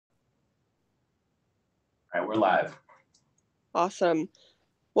All right, we're live. Awesome.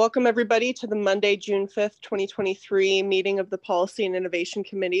 Welcome everybody to the Monday, June 5th, 2023 meeting of the Policy and Innovation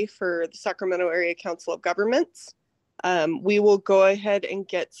Committee for the Sacramento Area Council of Governments. We will go ahead and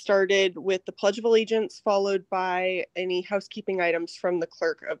get started with the Pledge of Allegiance, followed by any housekeeping items from the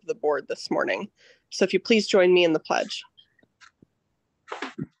clerk of the board this morning. So if you please join me in the pledge.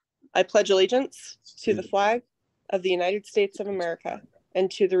 I pledge allegiance to the flag of the United States of America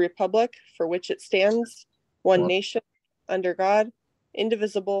and to the republic for which it stands, one nation, under God,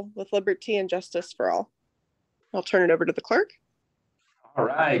 indivisible, with liberty and justice for all. I'll turn it over to the clerk. All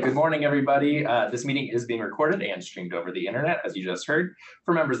right, good morning, everybody. This meeting is being recorded and streamed over the internet, as you just heard.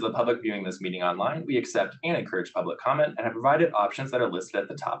 For members of the public viewing this meeting online, we accept and encourage public comment and have provided options that are listed at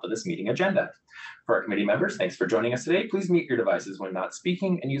the top of this meeting agenda. For our committee members, thanks for joining us today. Please mute your devices when not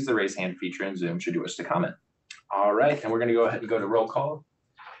speaking and use the raise hand feature in Zoom should you wish to comment. All right, and we're going to go ahead and go to roll call.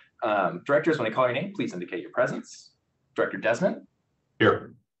 Directors, when I call your name, please indicate your presence. Director Desmond?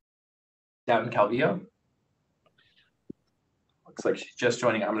 Here. Dowden Calvillo? Looks like she's just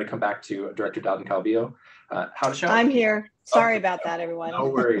joining. I'm going to come back to Director Dowden Calvillo. Howdishow? I'm here. Sorry about that, everyone. No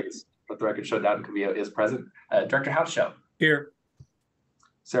worries. Let the record show Dowden Calvillo is present. Director Howdishow? Here.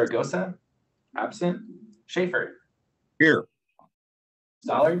 Saragosa? Absent. Schaefer? Here.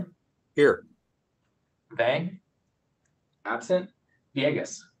 Stollard? Here. Vang? Absent.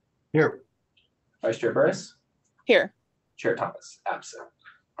 Villegas? Here. Vice Chair Burris? Here. Chair Thomas? Absent.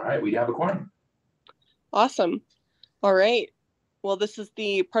 All right, we have a quorum. Awesome. All right. Well, this is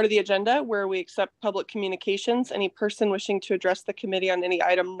the part of the agenda where we accept public communications. Any person wishing to address the committee on any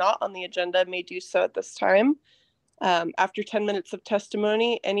item not on the agenda may do so at this time. After 10 minutes of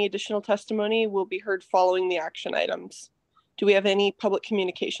testimony, any additional testimony will be heard following the action items. Do we have any public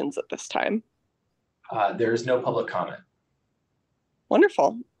communications at this time? There is no public comment.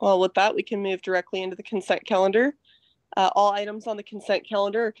 Wonderful. Well, with that, we can move directly into the consent calendar. All items on the consent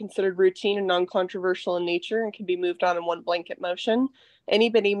calendar are considered routine and non-controversial in nature and can be moved on in one blanket motion.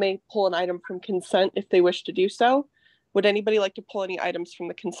 Anybody may pull an item from consent if they wish to do so. Would anybody like to pull any items from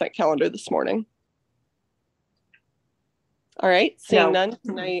the consent calendar this morning? All right, seeing none,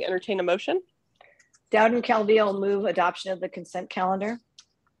 can I entertain a motion? Dowden Calvillo will move adoption of the consent calendar.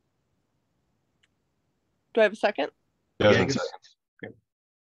 Do I have a second? Second.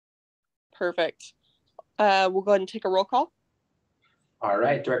 Perfect. We'll go ahead and take a roll call. All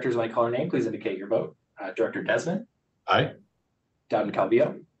right, directors, when I call your name, please indicate your vote. Director Desmond? Aye. Dowden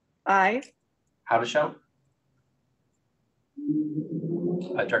Calvillo? Aye. Howdishow?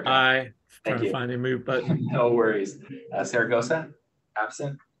 Director? Aye. Thank Trying you. to find a move button. No worries. Saragosa?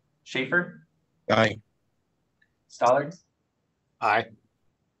 Absent. Schaefer? Aye. Stollard? Aye.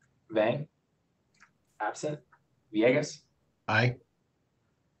 Vang? Absent. Villegas? Aye.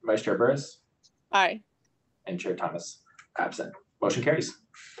 Vice Chair Burris? Aye. And Chair Thomas? Absent. Motion carries.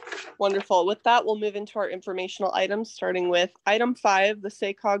 Wonderful. With that, we'll move into our informational items, starting with item 5, the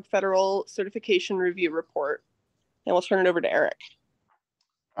SACOG Federal Certification Review Report. And we'll turn it over to Eric.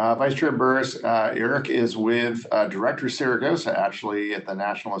 Vice Chair Burris, Eric is with Director Saragosa, actually, at the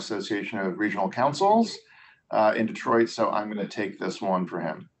National Association of Regional Councils in Detroit. So I'm going to take this one for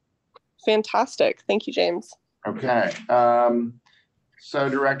him. Fantastic. Thank you, James. Okay. So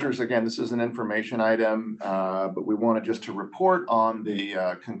directors, again, this is an information item, but we wanted just to report on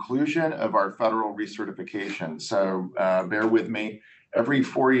the conclusion of our federal recertification. So bear with me. Every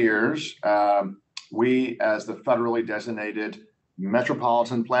 4 years, we, as the federally designated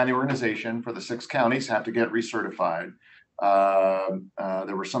metropolitan planning organization for the 6 counties, have to get recertified.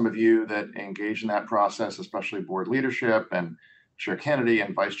 There were some of you that engaged in that process, especially board leadership and Chair Kennedy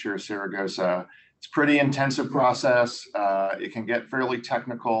and Vice Chair Saragosa. It's a pretty intensive process. It can get fairly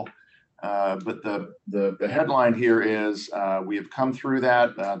technical, but the headline here is we have come through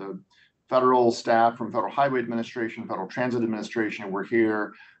that. The federal staff from Federal Highway Administration, Federal Transit Administration were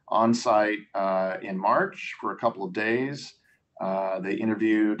here on site in March for a couple of days. They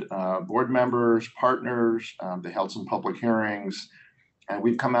interviewed board members, partners. They held some public hearings, and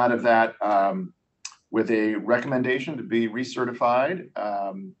we've come out of that with a recommendation to be recertified,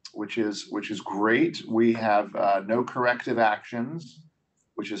 which is great. We have no corrective actions,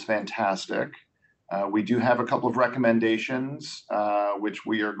 which is fantastic. We do have a couple of recommendations, which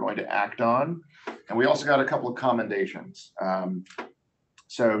we are going to act on. And we also got a couple of commendations.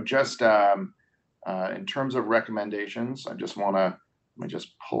 So just in terms of recommendations, I just want to, let me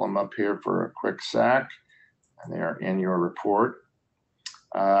just pull them up here for a quick sec. And they are in your report.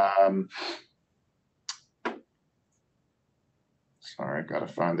 Sorry, I've got to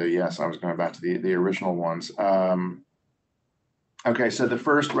find the, yes, I was going back to the original ones. Okay, so the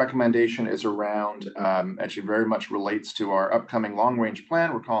first recommendation is around, actually very much relates to our upcoming long-range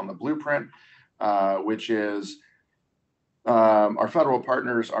plan. We're calling the blueprint, which is our federal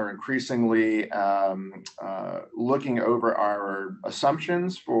partners are increasingly looking over our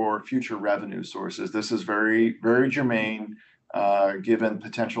assumptions for future revenue sources. This is very, very germane, given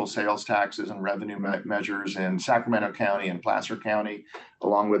potential sales taxes and revenue measures in Sacramento County and Placer County,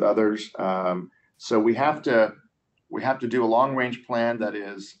 along with others. So we have to do a long-range plan that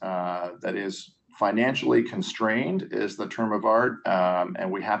is financially constrained, is the term of art,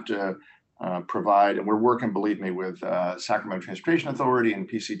 and we have to provide, and we're working, believe me, with Sacramento Transportation Authority and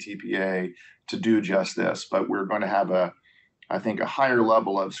PCTPA to do just this. But we're going to have I think, a higher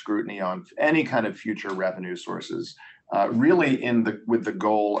level of scrutiny on any kind of future revenue sources, really with the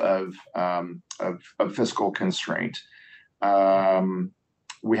goal of fiscal constraint.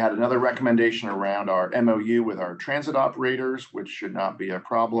 We had another recommendation around our MOU with our transit operators, which should not be a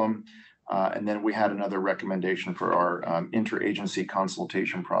problem. And then we had another recommendation for our interagency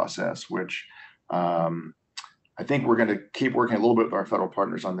consultation process, which I think we're going to keep working a little bit with our federal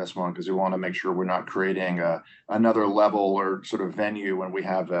partners on this one, because we want to make sure we're not creating another level or sort of venue when we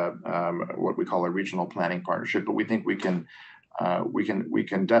have what we call a regional planning partnership. But we think we can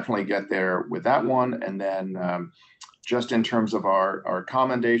definitely get there with that one. And then just in terms of our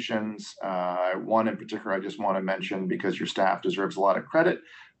commendations, one in particular I just want to mention, because your staff deserves a lot of credit,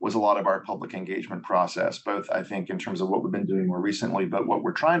 was a lot of our public engagement process, both I think in terms of what we've been doing more recently, but what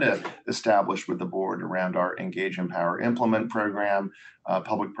we're trying to establish with the board around our Engage, Empower, Implement program,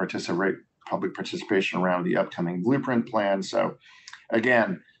 public participation around the upcoming blueprint plan. So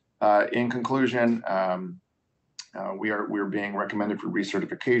again, in conclusion, we're being recommended for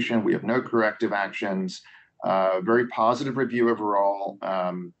recertification. We have no corrective actions, very positive review overall.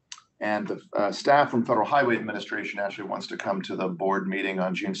 And the staff from Federal Highway Administration actually wants to come to the board meeting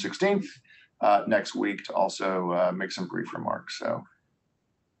on June 16th next week to also make some brief remarks. So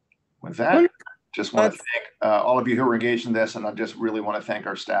with that, just want to thank all of you who were engaged in this. And I just really want to thank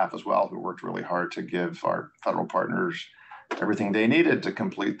our staff as well, who worked really hard to give our federal partners everything they needed to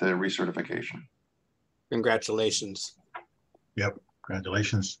complete the recertification. Congratulations. Yep.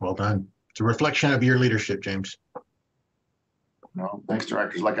 Congratulations. Well done. It's a reflection of your leadership, James. No, thanks,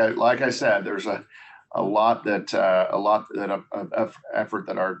 directors. Like I said, there's a lot of effort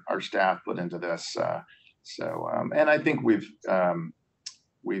that our staff put into this. And I think we've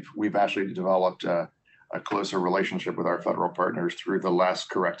actually developed a closer relationship with our federal partners through the less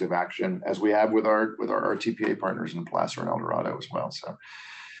corrective action, as we have with our RTPA partners in Placer and El Dorado as well. So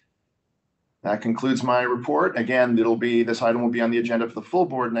that concludes my report. Again, this item will be on the agenda for the full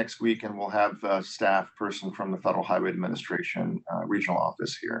board next week, and we'll have a staff person from the Federal Highway Administration regional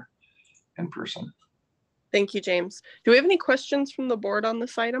office here in person. Thank you, James. Do we have any questions from the board on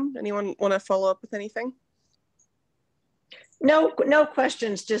this item? Anyone want to follow up with anything? No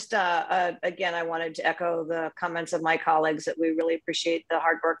questions. Just again, I wanted to echo the comments of my colleagues that we really appreciate the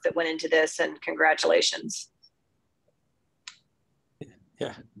hard work that went into this, and congratulations.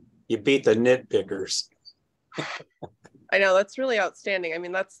 Yeah. You beat the nitpickers. I know, that's really outstanding. I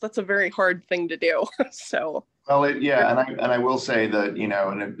mean, that's a very hard thing to do. So. Well, and I will say that,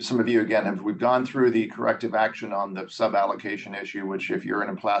 and some of you again we've gone through the corrective action on the sub-allocation issue, which if you're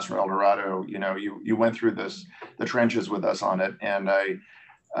in Placer or El Dorado, you went through the trenches with us on it, and I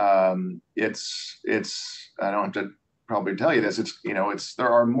don't have to probably tell you this. There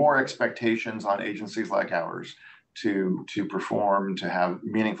are more expectations on agencies like ours to perform, to have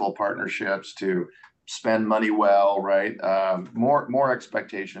meaningful partnerships, to spend money well, right? More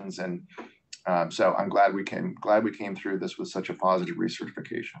expectations, and so I'm glad we came through this with such a positive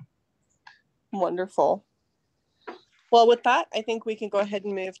recertification. Wonderful. Well, with that, I think we can go ahead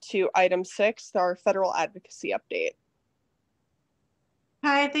and move to item 6, our federal advocacy update.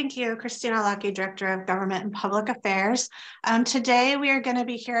 Hi, thank you. Christina Lucky, Director of Government and Public Affairs. Today, we are going to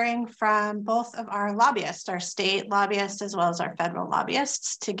be hearing from both of our lobbyists, our state lobbyists, as well as our federal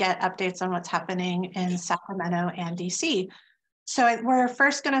lobbyists, to get updates on what's happening in Sacramento and DC. So we're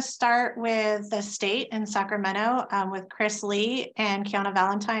first going to start with the state in Sacramento with Chris Lee and Kiana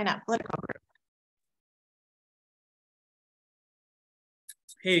Valentine at Political Group.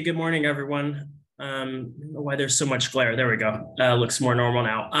 Hey, good morning, everyone. I don't know why there's so much glare. There we go. Looks more normal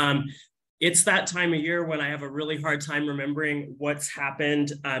now. It's that time of year when I have a really hard time remembering what's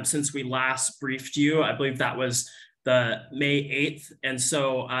happened since we last briefed you. I believe that was the May 8th. And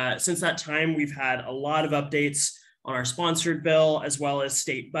so since that time, we've had a lot of updates on our sponsored bill, as well as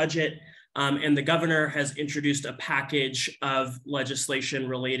state budget. And the governor has introduced a package of legislation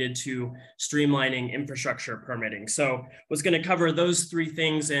related to streamlining infrastructure permitting. So I was going to cover those three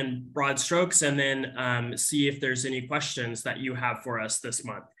things in broad strokes and then see if there's any questions that you have for us this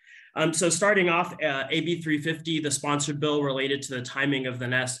month. So starting off, AB 350, the sponsored bill related to the timing of the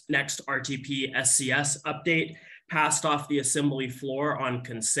next RTP SCS update, passed off the Assembly floor on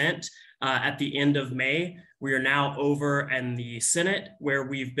consent at the end of May. We are now over in the Senate, where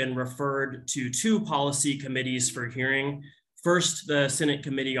we've been referred to two policy committees for hearing. First, the Senate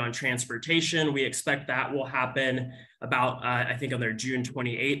Committee on Transportation. We expect that will happen about, I think, on their June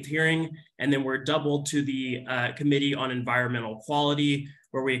 28th hearing. And then we're doubled to the Committee on Environmental Quality,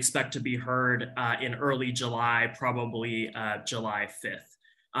 where we expect to be heard in early July, probably July 5th.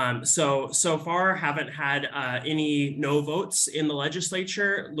 So far, haven't had any no votes in the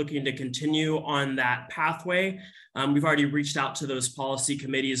legislature, looking to continue on that pathway. We've already reached out to those policy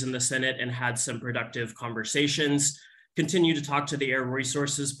committees in the Senate and had some productive conversations. Continue to talk to the Air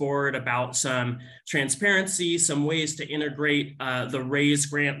Resources Board about some transparency, some ways to integrate the RAISE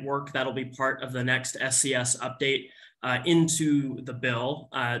grant work that'll be part of the next SCS update into the bill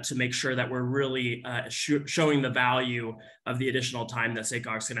to make sure that we're really showing the value of the additional time that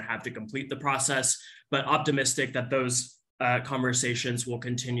SACOG is going to have to complete the process, but optimistic that those conversations will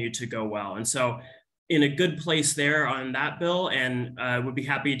continue to go well. And so in a good place there on that bill, and would be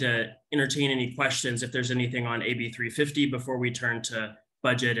happy to entertain any questions if there's anything on AB 350 before we turn to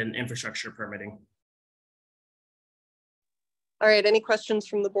budget and infrastructure permitting. All right, any questions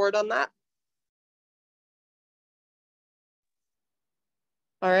from the board on that?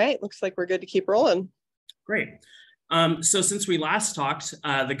 All right, looks like we're good to keep rolling. Great. So since we last talked,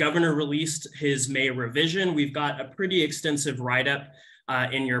 the governor released his May revision. We've got a pretty extensive write-up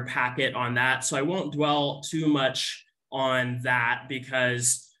in your packet on that. So I won't dwell too much on that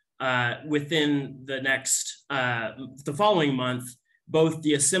because within the following month, both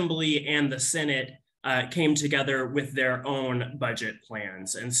the Assembly and the Senate came together with their own budget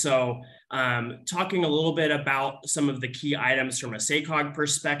plans. And so talking a little bit about some of the key items from a SACOG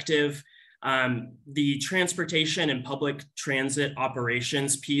perspective, the transportation and public transit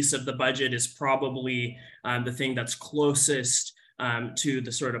operations piece of the budget is probably the thing that's closest to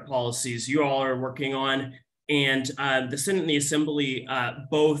the sort of policies you all are working on. And the Senate and the Assembly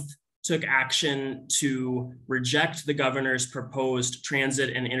both took action to reject the governor's proposed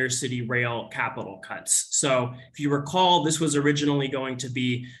transit and intercity rail capital cuts. So if you recall, this was originally going to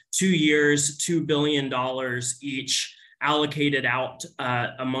be 2 years, $2 billion each, allocated out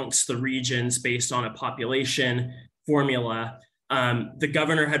amongst the regions based on a population formula. The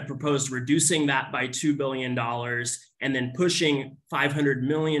governor had proposed reducing that by $2 billion and then pushing $500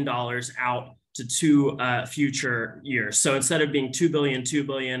 million out to 2 future years. So instead of being 2 billion,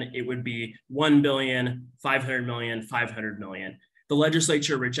 it would be 1 billion, 500 million, 500 million. The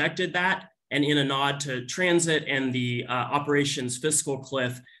legislature rejected that. And in a nod to transit and the operations fiscal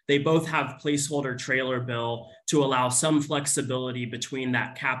cliff, they both have placeholder trailer bill to allow some flexibility between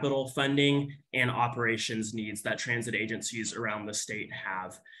that capital funding and operations needs that transit agencies around the state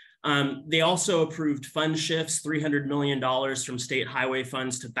have. They also approved fund shifts, $300 million from state highway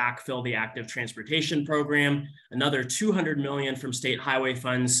funds to backfill the active transportation program, another $200 million from state highway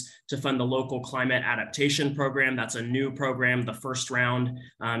funds to fund the local climate adaptation program. That's a new program. The first round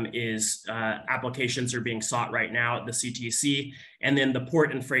applications are being sought right now at the CTC, and then the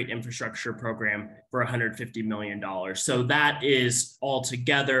port and freight infrastructure program for $150 million. So that is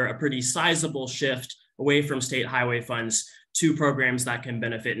altogether a pretty sizable shift away from state highway funds to programs that can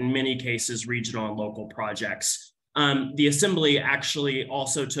benefit, in many cases, regional and local projects. The Assembly actually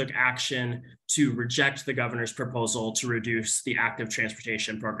also took action to reject the governor's proposal to reduce the active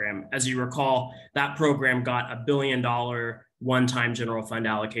transportation program. As you recall, that program got $1 billion one-time general fund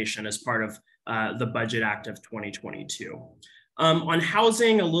allocation as part of the Budget Act of 2022. On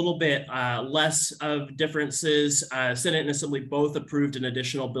housing, a little bit less of differences. Senate and Assembly both approved an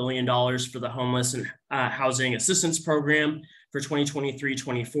additional $1 billion for the homeless and housing assistance program for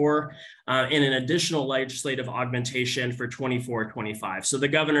 2023-24, and an additional legislative augmentation for 24-25. So the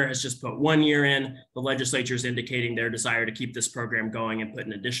governor has just put 1 year in. The legislature is indicating their desire to keep this program going and put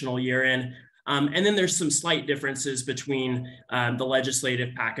an additional year in. And then there's some slight differences between the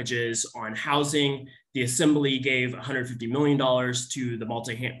legislative packages on housing. The Assembly gave $150 million to the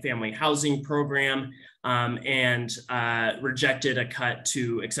multifamily housing program and rejected a cut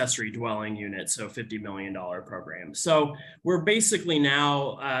to accessory dwelling units, so $50 million program. So we're basically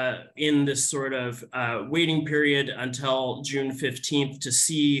now in this sort of waiting period until June 15th to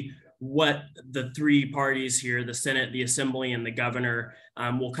see what the three parties here, the Senate, the Assembly, and the governor,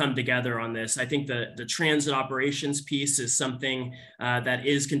 will come together on this. I think the transit operations piece is something that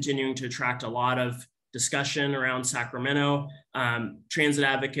is continuing to attract a lot of discussion around Sacramento. Transit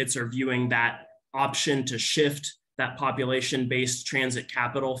advocates are viewing that option to shift that population-based transit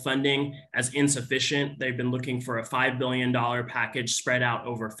capital funding as insufficient. They've been looking for a $5 billion package spread out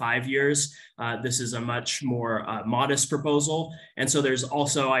over 5 years. This is a much more modest proposal. And so there's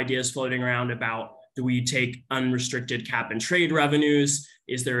also ideas floating around about, do we take unrestricted cap and trade revenues?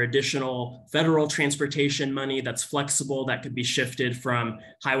 Is there additional federal transportation money that's flexible that could be shifted from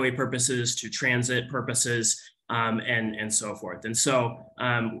highway purposes to transit purposes? And so forth. And so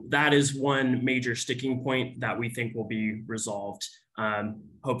that is one major sticking point that we think will be resolved,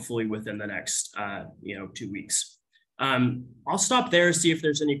 hopefully within the next 2 weeks. I'll stop there, see if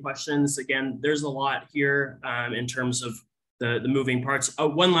there's any questions. Again, there's a lot here in terms of the moving parts.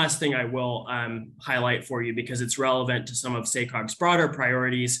 One last thing I will highlight for you, because it's relevant to some of SACOG's broader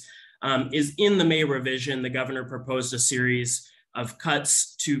priorities, is in the May revision, the governor proposed a series of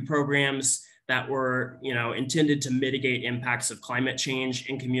cuts to programs that were intended to mitigate impacts of climate change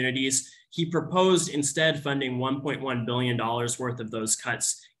in communities. He proposed instead funding $1.1 billion worth of those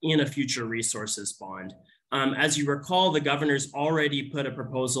cuts in a future resources bond. As you recall, the governor's already put a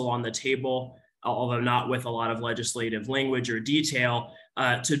proposal on the table, although not with a lot of legislative language or detail,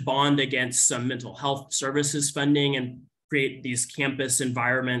 to bond against some mental health services funding and create these campus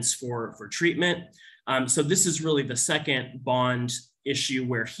environments for treatment. So this is really the second bond issue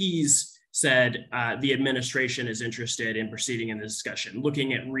where he's said the administration is interested in proceeding in the discussion,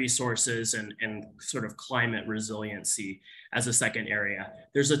 looking at resources and sort of climate resiliency as a second area.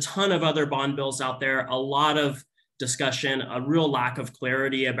 There's a ton of other bond bills out there, a lot of discussion, a real lack of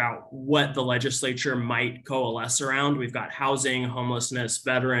clarity about what the legislature might coalesce around. We've got housing, homelessness,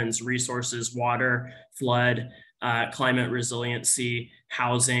 veterans, resources, water, flood, climate resiliency,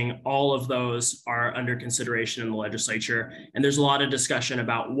 housing, all of those are under consideration in the legislature. And there's a lot of discussion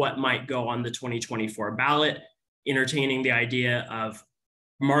about what might go on the 2024 ballot, entertaining the idea of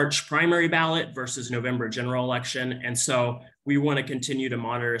March primary ballot versus November general election. And so we want to continue to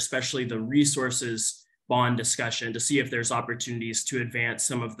monitor, especially the resources bond discussion, to see if there's opportunities to advance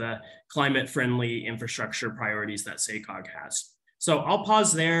some of the climate-friendly infrastructure priorities that SACOG has. So I'll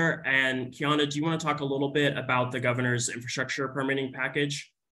pause there. And Kiana, do you want to talk a little bit about the governor's infrastructure permitting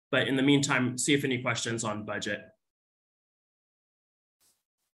package? But in the meantime, see if any questions on budget.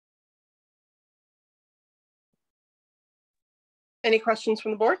 Any questions from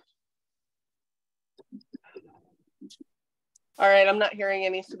the board? All right, I'm not hearing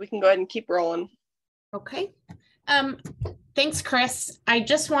any, so we can go ahead and keep rolling. Okay. Thanks, Chris. I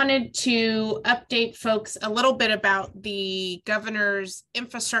just wanted to update folks a little bit about the governor's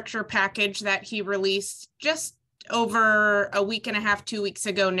infrastructure package that he released just over a week and a half, 2 weeks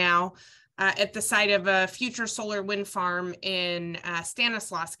ago now, at the site of a future solar wind farm in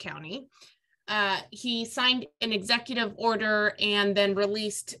Stanislaus County. He signed an executive order and then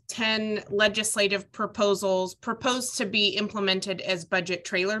released 10 legislative proposals proposed to be implemented as budget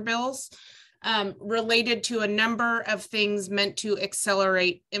trailer bills. Related to a number of things meant to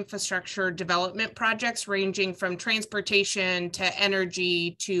accelerate infrastructure development projects ranging from transportation to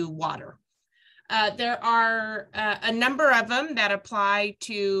energy to water. There are a number of them that apply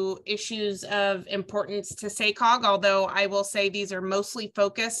to issues of importance to SACOG, although I will say these are mostly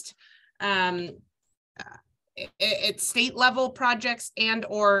focused at state level projects, and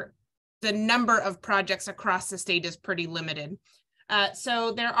or the number of projects across the state is pretty limited.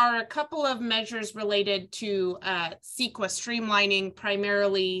 So there are a couple of measures related to CEQA streamlining,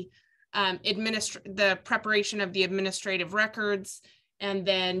 primarily the preparation of the administrative records, and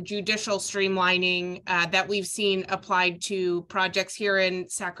then judicial streamlining that we've seen applied to projects here in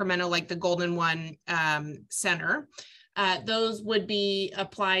Sacramento, like the Golden One Center. Those would be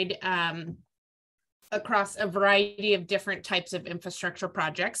applied across a variety of different types of infrastructure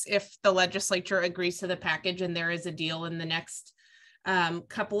projects if the legislature agrees to the package and there is a deal in the next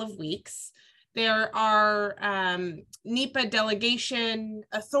couple of weeks. There are NEPA delegation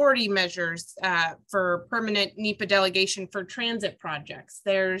authority measures for permanent NEPA delegation for transit projects.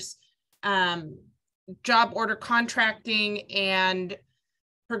 There's job order contracting and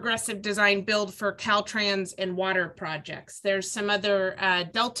progressive design build for Caltrans and water projects. There's some other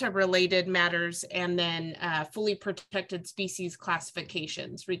Delta related matters, and then fully protected species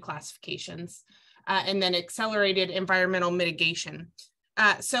classifications, reclassifications. And then accelerated environmental mitigation.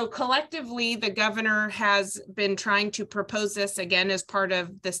 So collectively, the governor has been trying to propose this again as part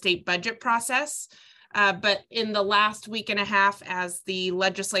of the state budget process. But in the last week and a half, as the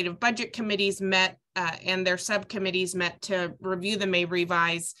legislative budget committees met and their subcommittees met to review the May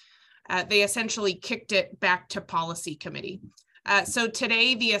revise, they essentially kicked it back to policy committee. So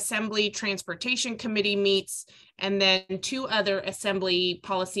today the Assembly Transportation Committee meets, and then 2 other Assembly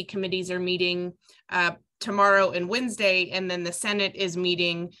policy committees are meeting tomorrow and Wednesday, and then the Senate is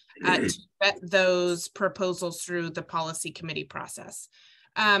meeting to vet those proposals through the policy committee process.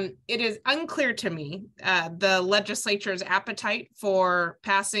 It is unclear to me the legislature's appetite for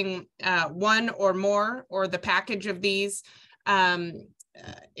passing one or more or the package of these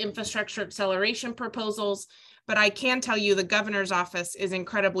infrastructure acceleration proposals, but I can tell you the governor's office is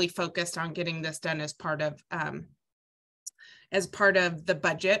incredibly focused on getting this done as part of the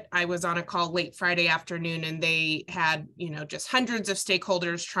budget. I was on a call late Friday afternoon, and they had, just hundreds of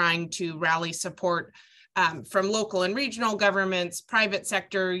stakeholders trying to rally support from local and regional governments, private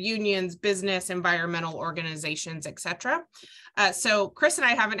sector, unions, business, environmental organizations, etc. So Chris and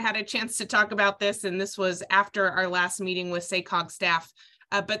I haven't had a chance to talk about this, and this was after our last meeting with SACOG staff.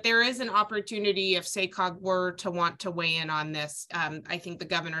 But there is an opportunity if SACOG were to want to weigh in on this. I think the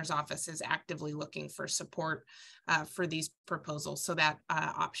governor's office is actively looking for support for these proposals. So that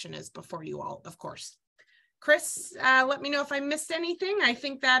option is before you all, of course. Chris, let me know if I missed anything. I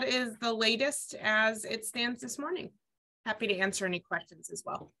think that is the latest as it stands this morning. Happy to answer any questions as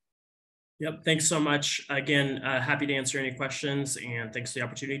well. Yep, thanks so much. Again, happy to answer any questions, and thanks for the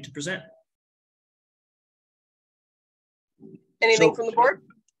opportunity to present. Anything from the board?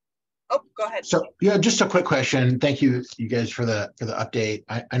 Oh, go ahead. So yeah, just a quick question. Thank you guys for the update.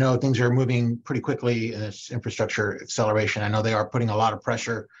 I know things are moving pretty quickly in this infrastructure acceleration. I know they are putting a lot of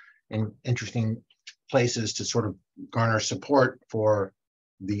pressure in interesting places to sort of garner support for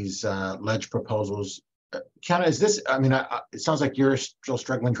these ledge proposals. Kiana, is this, it sounds like you're still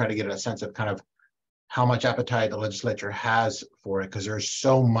struggling trying to get a sense of kind of how much appetite the legislature has for it, because there's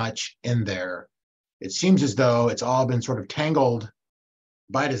so much in there. It seems as though it's all been sort of tangled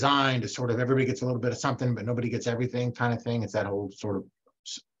by design to sort of everybody gets a little bit of something, but nobody gets everything kind of thing. It's that whole sort of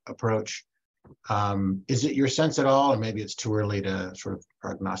approach. Is it your sense at all, and maybe it's too early to sort of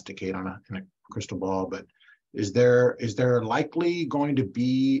prognosticate in a crystal ball, but is there likely going to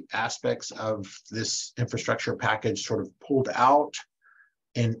be aspects of this infrastructure package sort of pulled out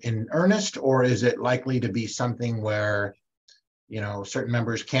in earnest, or is it likely to be something where certain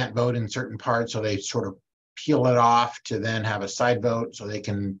members can't vote in certain parts, so they sort of peel it off to then have a side vote so they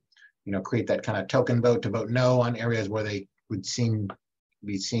can, create that kind of token vote to vote no on areas where they would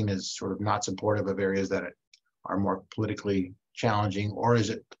be seen as sort of not supportive of areas that are more politically challenging, or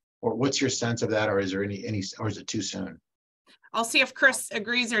what's your sense of that, or is there any, or is it too soon? I'll see if Chris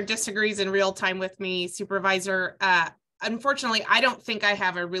agrees or disagrees in real time with me, Supervisor. Unfortunately, I don't think I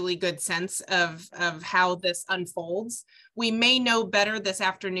have a really good sense of how this unfolds. We may know better this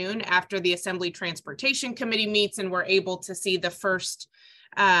afternoon after the Assembly Transportation Committee meets and we're able to see the first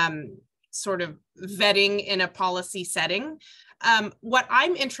sort of vetting in a policy setting. What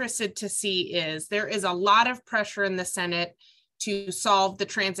I'm interested to see is there is a lot of pressure in the Senate to solve the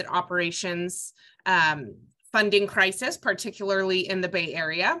transit operations funding crisis, particularly in the Bay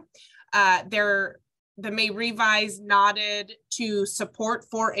Area. The May revise nodded to support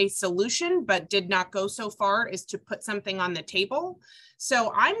for a solution, but did not go so far as to put something on the table.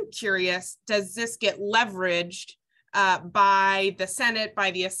 So I'm curious, does this get leveraged by the Senate,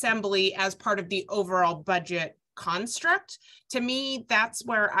 by the Assembly as part of the overall budget construct? To me, that's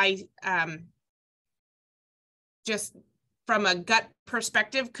where I just from a gut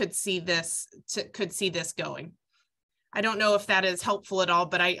perspective could see this going. I don't know if that is helpful at all,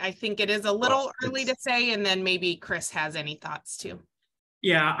 but I think it is a little early to say, and then maybe Chris has any thoughts too.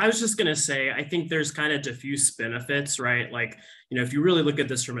 Yeah, I was just going to say, I think there's kind of diffuse benefits, right? Like, if you really look at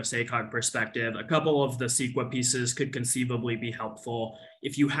this from a SACOG perspective, a couple of the CEQA pieces could conceivably be helpful.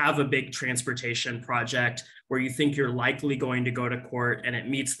 If you have a big transportation project where you think you're likely going to go to court and it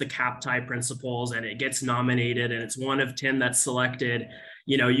meets the cap tie principles and it gets nominated and it's one of 10 that's selected,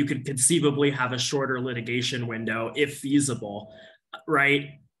 you could conceivably have a shorter litigation window if feasible, right?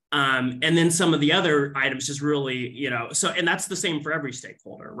 And then some of the other items just really, and that's the same for every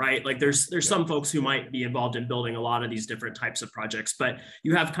stakeholder, right? Like there's some folks who might be involved in building a lot of these different types of projects, but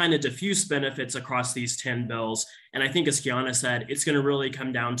you have kind of diffuse benefits across these 10 bills. And I think, as Kiana said, it's going to really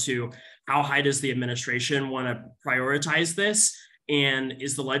come down to how high does the administration want to prioritize this? And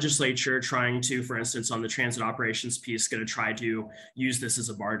is the legislature trying to, for instance, on the transit operations piece, going to try to use this as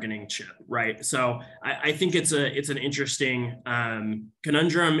a bargaining chip, right? So I think it's an interesting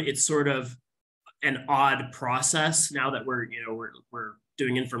conundrum. It's sort of an odd process now that we're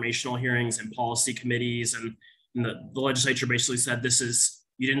doing informational hearings and policy committees, and the legislature basically said,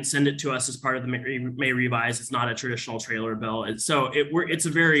 you didn't send it to us as part of the May revise. It's not a traditional trailer bill. And so it's a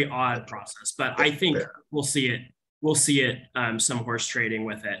very odd process, but I think we'll see it, some horse trading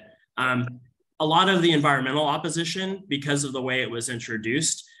with it. A lot of the environmental opposition, because of the way it was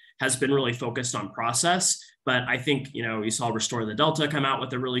introduced, has been really focused on process. But I think, you saw Restore the Delta come out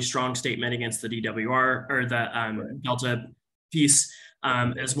with a really strong statement against the DWR or the Delta piece,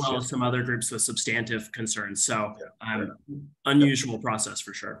 as well as some other groups with substantive concerns. So unusual process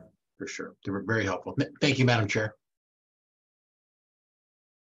for sure. For sure. They were very helpful. Thank you, Madam Chair.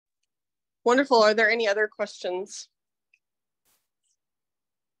 Wonderful. Are there any other questions?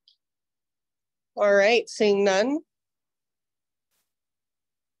 All right, seeing none.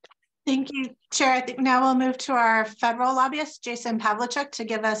 Thank you, Chair. I think now we'll move to our federal lobbyist, Jason Pavlicek, to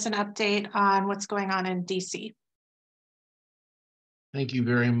give us an update on what's going on in DC. Thank you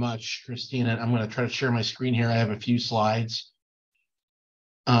very much, Christina. I'm going to try to share my screen here. I have a few slides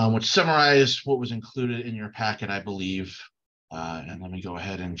which summarize what was included in your packet, I believe. And let me go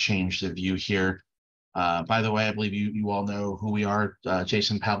ahead and change the view here. By the way, I believe you all know who we are,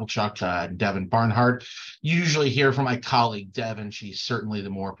 Jason Pavlicek, Devin Barnhart. You usually hear from my colleague, Devin. She's certainly the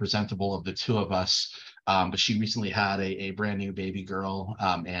more presentable of the two of us, but she recently had a brand new baby girl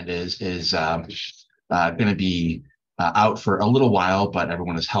and is going to be out for a little while, but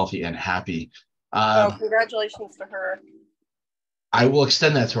everyone is healthy and happy. Congratulations to her. I will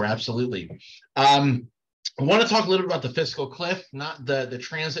extend that to her, absolutely. I want to talk a little bit about the fiscal cliff, not the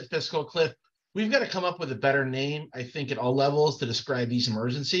transit fiscal cliff. We've got to come up with a better name, I think, at all levels to describe these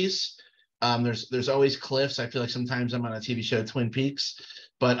emergencies. There's always cliffs. I feel like sometimes I'm on a TV show, Twin Peaks,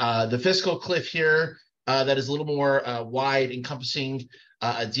 but the fiscal cliff here that is a little more wide, encompassing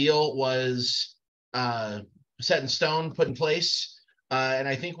a deal was set in stone, put in place. And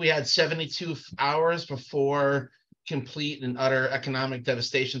I think we had 72 hours before complete and utter economic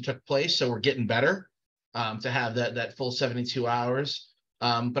devastation took place. So we're getting better to have that full 72 hours.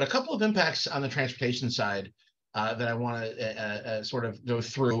 But a couple of impacts on the transportation side that I want to sort of go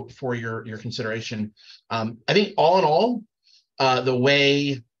through for your consideration. I think all in all, the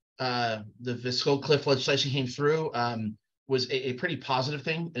way the fiscal cliff legislation came through was a pretty positive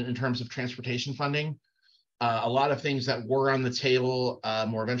thing in terms of transportation funding. A lot of things that were on the table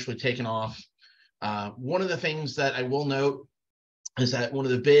were eventually taken off. One of the things that I will note is that one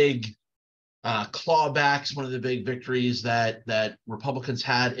of the big clawbacks, one of the big victories that Republicans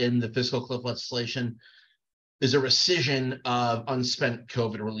had in the fiscal cliff legislation is a rescission of unspent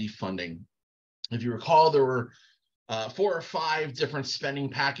COVID relief funding. If you recall, there were 4 or 5 different spending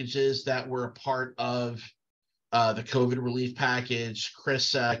packages that were a part of the COVID relief package,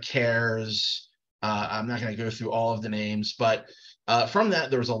 CRISA, CARES. I'm not going to go through all of the names, but from that,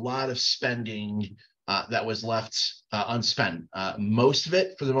 there was a lot of spending that was left unspent. Most of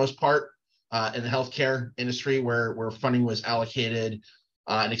it, for the most part, in the healthcare industry where funding was allocated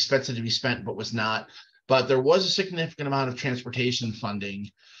and expected to be spent, but was not. But there was a significant amount of transportation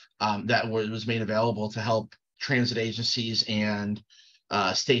funding that was made available to help transit agencies and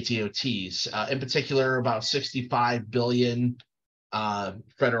state DOTs. In particular, about $65 billion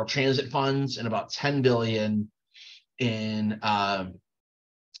federal transit funds and about $10 billion in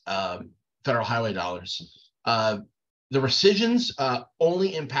federal highway dollars. The rescissions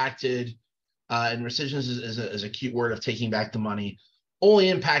only impacted and rescissions is a cute word of taking back the money, only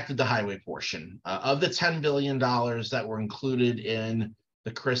impacted the highway portion. Of the $10 billion that were included in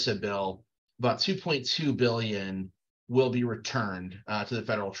the CRISA bill, about $2.2 billion will be returned to the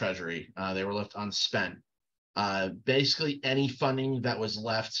federal treasury. They were left unspent. Basically, any funding that was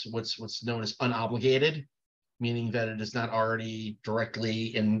left, what's known as unobligated, meaning that it is not already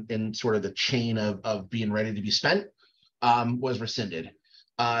directly in sort of the chain of being ready to be spent, was rescinded.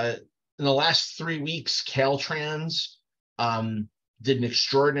 In the last 3 weeks, Caltrans did an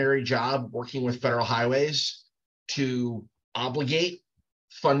extraordinary job working with federal highways to obligate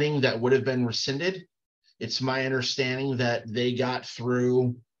funding that would have been rescinded. It's my understanding that they got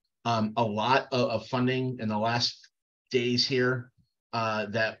through a lot of funding in the last days here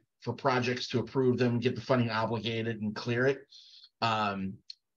that for projects to approve them, get the funding obligated and clear it.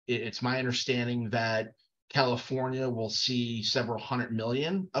 It's my understanding that California will see several $100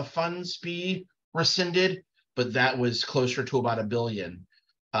 million of funds be rescinded, but that was closer to about $1 billion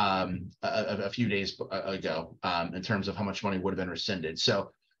a few days ago in terms of how much money would have been rescinded.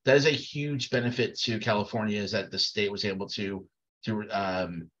 So that is a huge benefit to California, is that the state was able to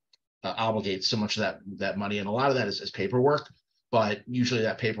obligate so much of that money. And a lot of that is paperwork, but usually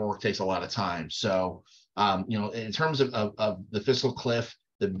that paperwork takes a lot of time. So In terms of the fiscal cliff,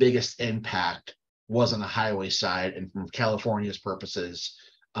 the biggest impact was on the highway side, and from California's purposes,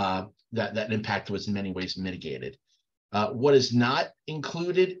 that impact was in many ways mitigated. What is not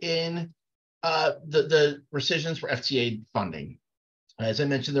included in the rescissions for FTA funding? As I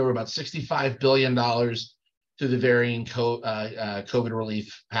mentioned, there were about $65 billion through the varying COVID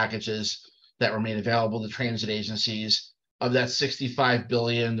relief packages that were made available to transit agencies. Of that $65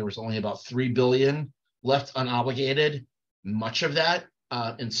 billion, there was only about $3 billion left unobligated, much of that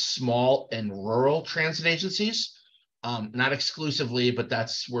in small and rural transit agencies, not exclusively, but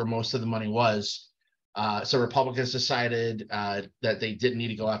that's where most of the money was. So Republicans decided that they didn't need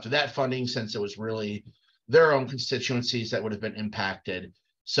to go after that funding, since it was really their own constituencies that would have been impacted.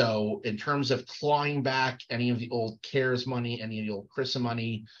 So in terms of clawing back any of the old CARES money, any of the old CRRSA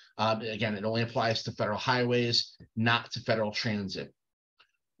money, again, it only applies to federal highways, not to federal transit.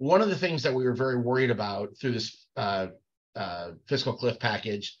 One of the things that we were very worried about through this fiscal cliff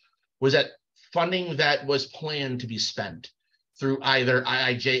package was that funding that was planned to be spent through either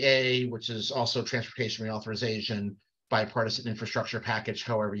IIJA, which is also transportation reauthorization, bipartisan infrastructure package,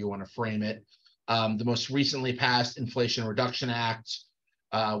 however you want to frame it. The most recently passed Inflation Reduction Act,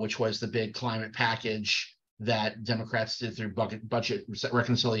 which was the big climate package that Democrats did through budget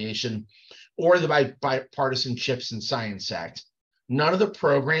reconciliation, or the bipartisan CHIPS and Science Act. None of the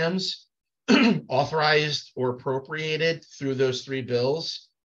programs authorized or appropriated through those three bills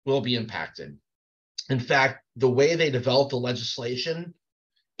will be impacted. In fact, the way they develop the legislation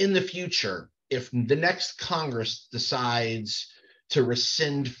in the future, if the next Congress decides to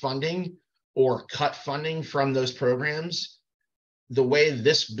rescind funding or cut funding from those programs, the way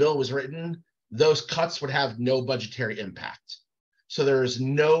this bill was written, those cuts would have no budgetary impact. So there is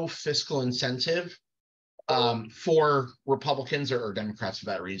no fiscal incentive for Republicans or Democrats for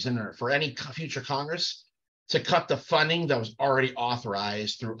that reason, or for any future Congress, to cut the funding that was already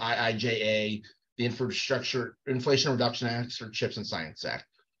authorized through IIJA, the Inflation Reduction Act, or CHIPS and Science Act.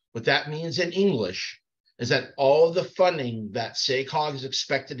 What that means in English is that all of the funding that SACOG is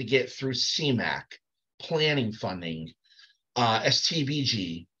expected to get through CMAQ, planning funding,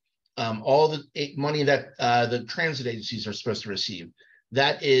 STBG, all the money that the transit agencies are supposed to receive,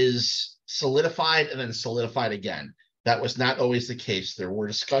 that is solidified and then solidified again. That was not always the case. There were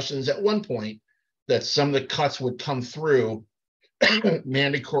discussions at one point that some of the cuts would come through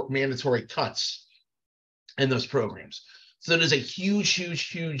mandatory cuts in those programs. So that is a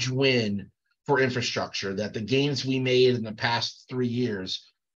huge win for infrastructure, that the gains we made in the past 3 years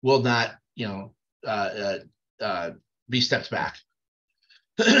will not, be stepped back.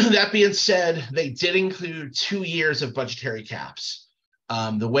 That being said, they did include 2 years of budgetary caps.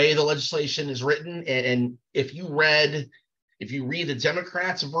 The way the legislation is written, and if you read the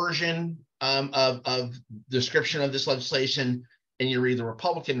Democrats' version of description of this legislation, and you read the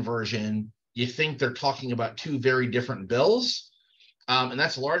Republican version, you think they're talking about two very different bills. And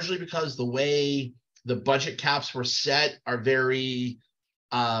that's largely because the way the budget caps were set are very,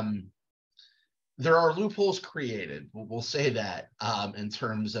 there are loopholes created, we'll say that, in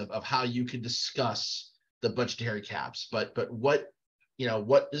terms of how you could discuss the budgetary caps. But what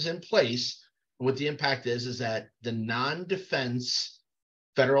is in place, what the impact is that the non-defense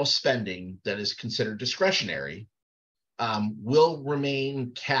federal spending that is considered discretionary will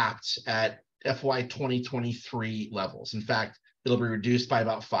remain capped at FY 2023 levels. In fact, it'll be reduced by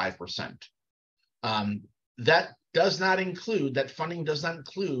about 5%. That funding does not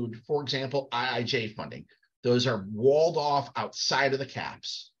include, for example, IIJ funding. Those are walled off outside of the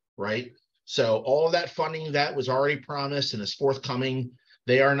caps, right? So all of that funding that was already promised and is forthcoming,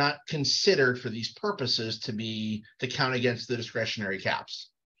 they are not considered for these purposes to count against the discretionary caps.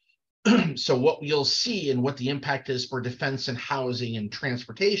 So what you'll see and what the impact is for defense and housing and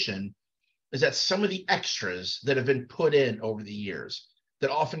transportation is that some of the extras that have been put in over the years, that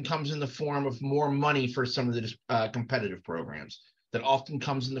often comes in the form of more money for some of the competitive programs, that often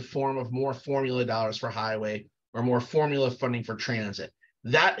comes in the form of more formula dollars for highway or more formula funding for transit.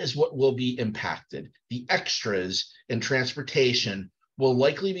 That is what will be impacted. The extras in transportation will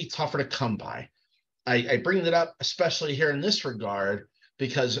likely be tougher to come by. I bring that up especially here in this regard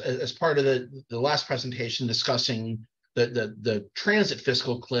because as part of the last presentation discussing the transit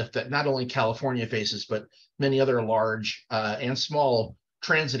fiscal cliff that not only California faces, but many other large and small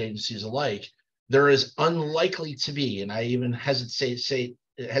transit agencies alike, there is unlikely to be, and I even hesitate to say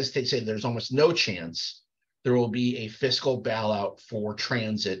there's almost no chance there will be a fiscal bailout for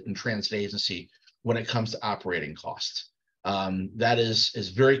transit and transit agency when it comes to operating costs. That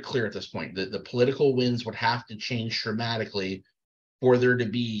is very clear at this point. The political winds would have to change dramatically for there to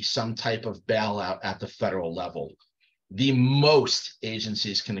be some type of bailout at the federal level. The most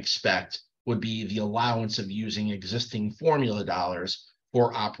agencies can expect would be the allowance of using existing formula dollars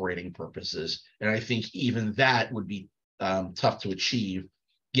for operating purposes. And I think even that would be tough to achieve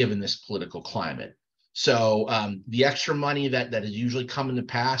given this political climate. So the extra money that has usually come in the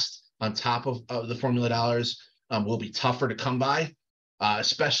past on top of the formula dollars will be tougher to come by,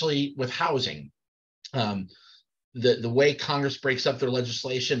 especially with housing. The way Congress breaks up their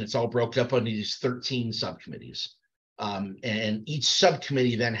legislation, it's all broken up into these 13 subcommittees. And each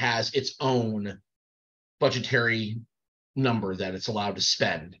subcommittee then has its own budgetary number that it's allowed to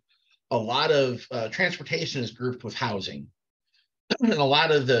spend. A lot of transportation is grouped with housing. And a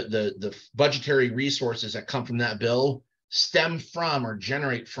lot of the budgetary resources that come from that bill stem from or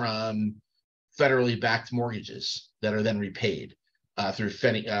generate from federally backed mortgages that are then repaid through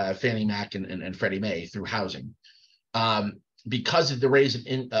Fannie Mac and Freddie Mae through housing. Because of the raise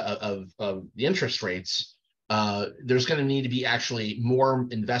of the interest rates, there's going to need to be actually more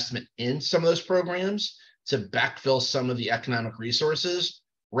investment in some of those programs to backfill some of the economic resources,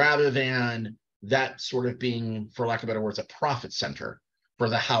 rather than that sort of being, for lack of better words, a profit center for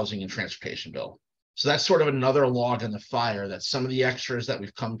the housing and transportation bill. So that's sort of another log in the fire, that some of the extras that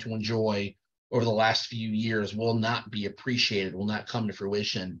we've come to enjoy over the last few years will not be appreciated, will not come to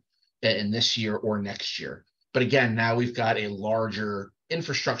fruition in this year or next year. But again, now we've got a larger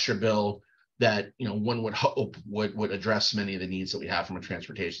infrastructure bill that, you know, one would hope would address many of the needs that we have from a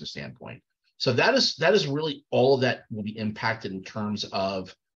transportation standpoint. So that is really all that will be impacted in terms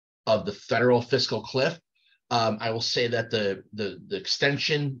of the federal fiscal cliff. I will say that the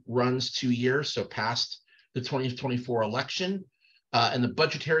extension runs 2 years, so past the 2024 election, and the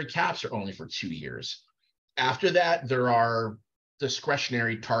budgetary caps are only for 2 years. After that, there are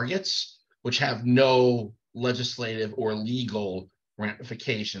discretionary targets, which have no legislative or legal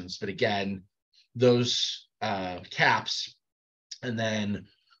ramifications. But again, those caps and then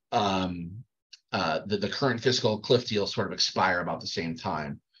the current fiscal cliff deal sort of expire about the same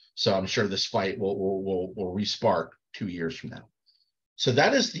time. So I'm sure this fight will respark 2 years from now. So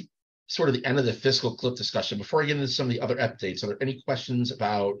that is the sort of the end of the fiscal cliff discussion. Before I get into some of the other updates, are there any questions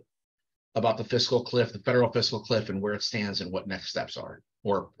about the fiscal cliff, the federal fiscal cliff, and where it stands and what next steps are,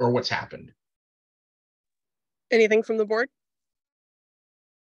 or what's happened? Anything from the board?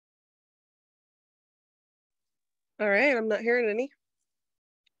 All right, I'm not hearing any.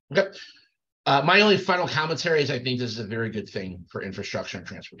 Okay. My only final commentary is I think this is a very good thing for infrastructure and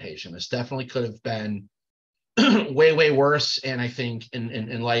transportation. This definitely could have been way, way worse. And I think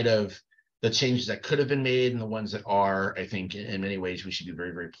in light of the changes that could have been made and the ones that are, I think in many ways we should be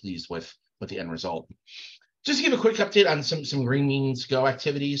very, very pleased with the end result. Just to give a quick update on some Green Means Go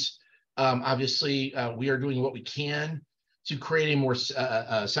activities. Obviously, we are doing what we can to create a more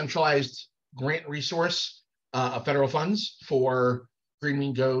centralized grant resource of federal funds for Green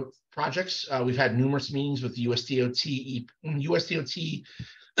Means Go projects. We've had numerous meetings with the USDOT,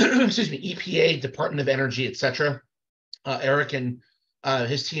 excuse me, EPA, Department of Energy, et cetera. Eric and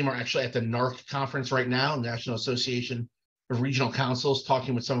his team are actually at the NARC conference right now, National Association of Regional Councils,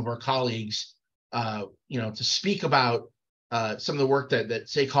 talking with some of our colleagues, to speak about some of the work that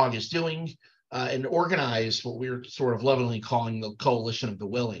SACOG is doing and organize what we're sort of lovingly calling the Coalition of the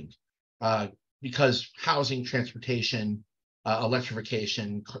Willing, because housing, transportation,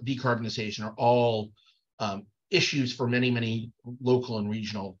 electrification, decarbonization are all issues for many, many local and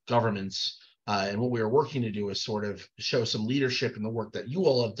regional governments. And what we are working to do is sort of show some leadership in the work that you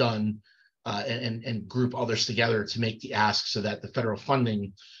all have done and group others together to make the ask so that the federal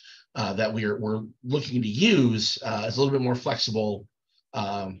funding that we're looking to use is a little bit more flexible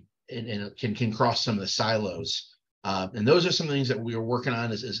and can cross some of the silos. And those are some things that we are working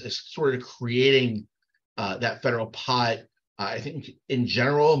on is sort of creating that federal pot. I think in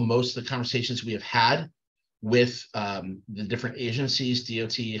general, most of the conversations we have had with the different agencies,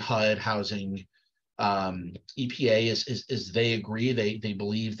 DOT, HUD, housing, EPA, is they agree, they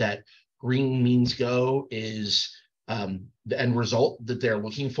believe that Green Means Go is the end result that they're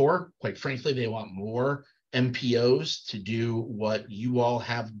looking for. Quite frankly, they want more MPOs to do what you all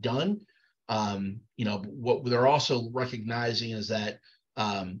have done. What they're also recognizing is that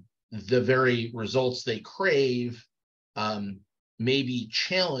the very results they crave may be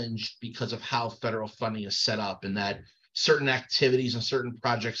challenged because of how federal funding is set up, and that certain activities and certain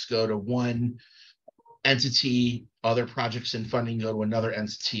projects go to one entity, other projects and funding go to another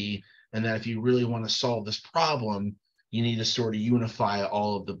entity, and that if you really want to solve this problem, you need to sort of unify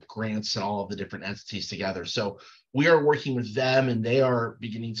all of the grants and all of the different entities together. So we are working with them, and they are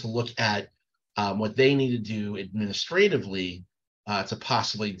beginning to look at what they need to do administratively to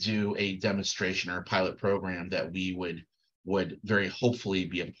possibly do a demonstration or a pilot program that we would very hopefully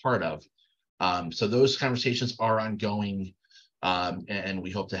be a part of. So those conversations are ongoing, and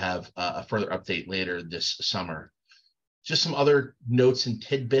we hope to have a further update later this summer. Just some other notes and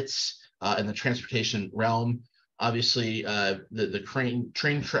tidbits in the transportation realm. Obviously, the train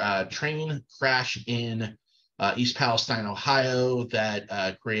crash in East Palestine, Ohio,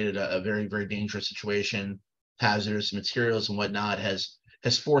 that created a very, very dangerous situation, hazardous materials and whatnot, has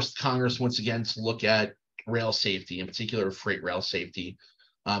forced Congress once again to look at rail safety, in particular freight rail safety.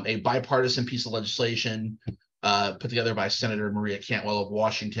 A bipartisan piece of legislation put together by Senator Maria Cantwell of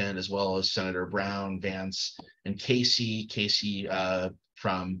Washington, as well as Senator Brown, Vance, and Casey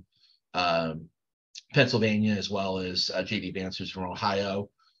from Pennsylvania, as well as J.D. Vance, who's from Ohio.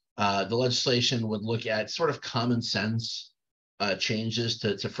 The legislation would look at sort of common sense changes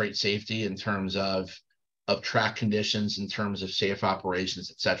to freight safety in terms of track conditions, in terms of safe operations,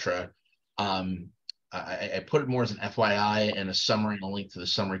 et cetera. I put it more as an FYI, and a summary, a link to the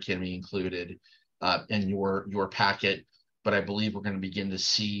summary can be included in your packet, but I believe we're going to begin to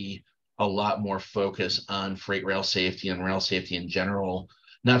see a lot more focus on freight rail safety and rail safety in general,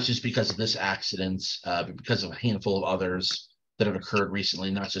 not just because of this accident, but because of a handful of others that have occurred recently,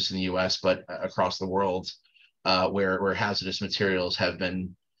 not just in the US, but across the world, where hazardous materials have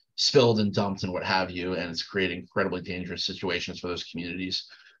been spilled and dumped and what have you, and it's creating incredibly dangerous situations for those communities.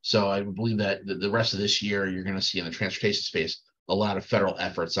 So I believe that the rest of this year, you're going to see in the transportation space a lot of federal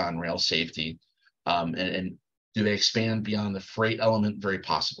efforts on rail safety. And do they expand beyond the freight element? Very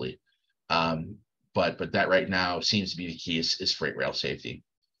possibly. But that right now seems to be the key is freight rail safety.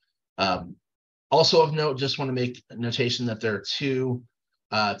 Also of note, just want to make a notation that there are two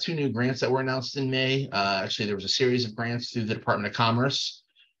new grants that were announced in May. Actually, there was a series of grants through the Department of Commerce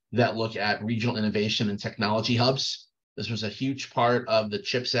that look at regional innovation and technology hubs. This was a huge part of the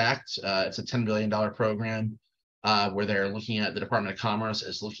CHIPS Act. It's a $10 billion program where they're looking at, the Department of Commerce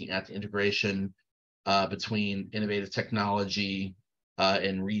is looking at the integration between innovative technology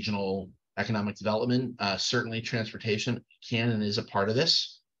and regional economic development. Certainly transportation can and is a part of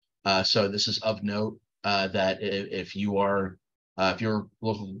this. So this is of note that if your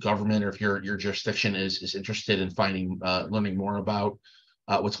local government or if your jurisdiction is interested in learning more about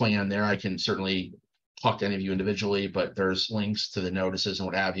what's going on there, I can certainly talk to any of you individually, but there's links to the notices and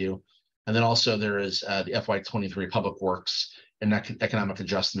what have you. And then also there is the FY23 Public Works and Economic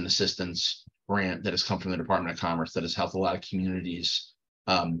Adjustment Assistance grant that has come from the Department of Commerce that has helped a lot of communities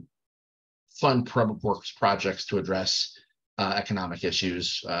fund public works projects to address economic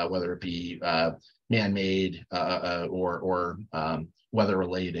issues, whether it be man-made or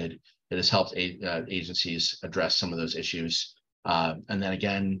weather-related. It has helped agencies address some of those issues. And then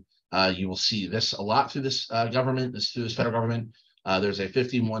again, you will see this a lot through this through this federal government. There's a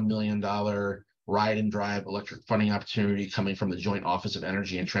 $51 million ride and drive electric funding opportunity coming from the Joint Office of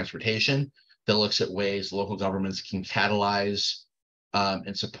Energy and Transportation that looks at ways local governments can catalyze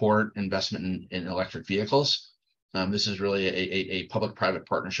and support investment in electric vehicles. This is really a public-private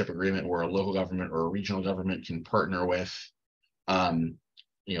partnership agreement where a local government or a regional government can partner with, a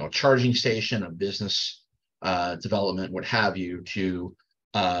charging station, a business development, what have you, to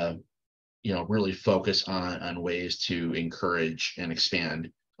really focus on ways to encourage and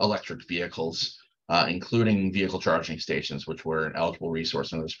expand electric vehicles, including vehicle charging stations, which were an eligible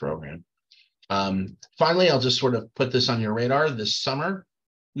resource in this program. Finally, I'll just sort of put this on your radar. This summer,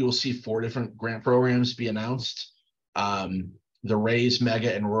 we will see 4 different grant programs be announced. The RAISE,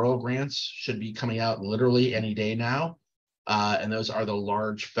 MEGA, and Rural grants should be coming out literally any day now. And those are the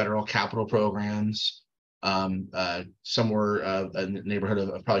large federal capital programs, somewhere in the neighborhood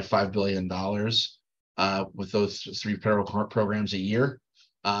of probably $5 billion with those 3 federal programs a year.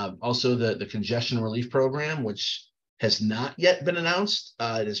 Also, the congestion relief program, which has not yet been announced.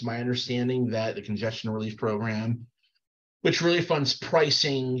 It is my understanding that the congestion relief program, which really funds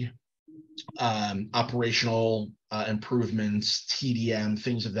pricing, operational improvements, TDM,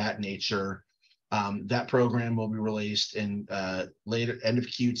 things of that nature, that program will be released in later end of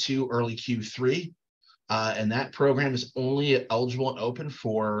Q2, early Q3. And that program is only eligible and open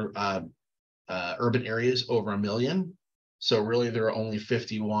for urban areas over 1 million. So really there are only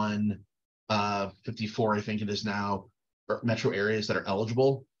 54, I think it is now, metro areas that are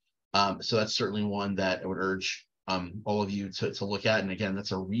eligible. So that's certainly one that I would urge all of you to look at. And again,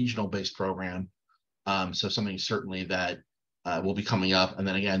 that's a regional based program. So something certainly that will be coming up. And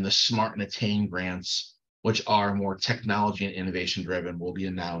then again, the SMART and Attain grants, which are more technology and innovation driven, will be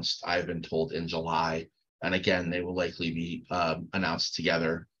announced, I've been told, in July. And again, they will likely be announced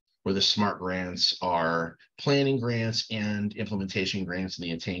together where the SMART grants are planning grants and implementation grants, and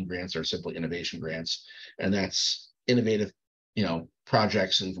the ATTAIN grants are simply innovation grants. And that's innovative,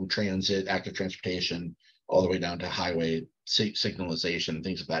 projects, and from transit, active transportation, all the way down to highway signalization,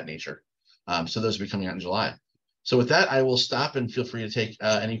 things of that nature. So those will be coming out in July. So with that, I will stop and feel free to take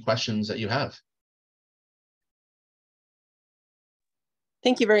any questions that you have.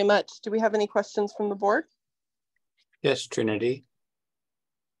 Thank you very much. Do we have any questions from the board? Yes, Trinity.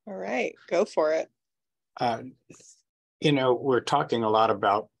 All right, go for it. We're talking a lot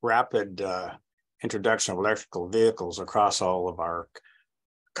about rapid introduction of electrical vehicles across all of our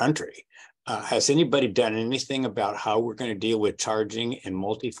country. Has anybody done anything about how we're going to deal with charging in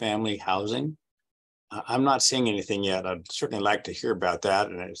multifamily housing? I'm not seeing anything yet. I'd certainly like to hear about that.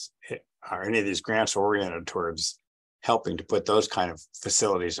 And are any of these grants oriented towards helping to put those kind of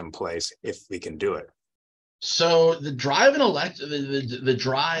facilities in place if we can do it? So the drive and the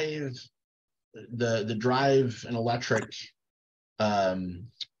drive and electric $51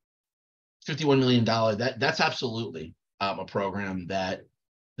 million, that's absolutely a program that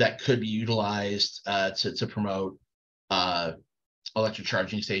could be utilized to promote electric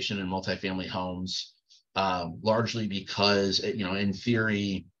charging station in multifamily homes, largely because in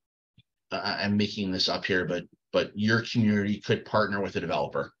theory, I'm making this up here, but your community could partner with a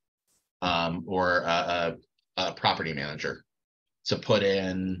developer or a property manager to put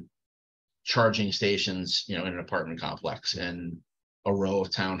in charging stations, in an apartment complex and a row of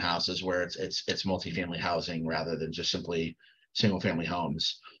townhouses where it's multifamily housing rather than just simply single family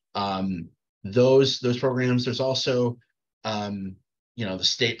homes. Those programs. There's also the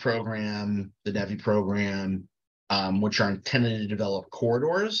state program, the NEVI program, which are intended to develop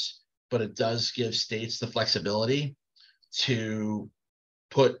corridors, but it does give states the flexibility to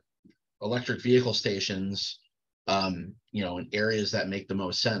put electric vehicle stations in areas that make the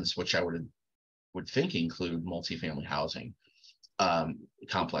most sense, which I would think include multifamily housing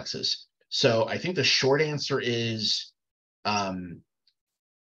complexes. So I think the short answer is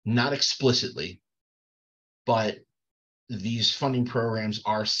not explicitly, but these funding programs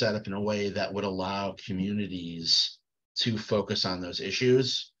are set up in a way that would allow communities to focus on those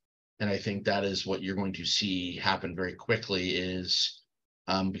issues. And I think that is what you're going to see happen very quickly is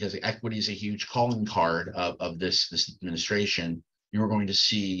because equity is a huge calling card of this administration. You're going to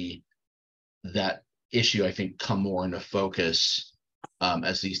see that issue, I think, come more into focus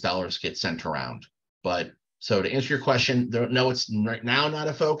as these dollars get sent around. But so to answer your question, no, it's right now not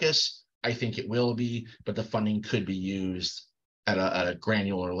a focus. I think it will be, but the funding could be used at a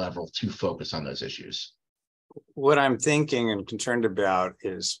granular level to focus on those issues. What I'm thinking and concerned about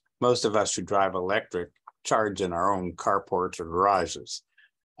is most of us who drive electric charge in our own carports or garages.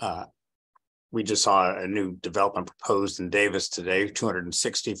 We just saw a new development proposed in Davis today,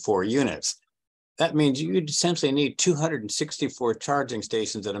 264 units. That means you essentially need 264 charging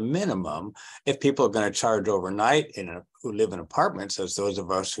stations at a minimum if people are going to charge overnight who live in apartments, as those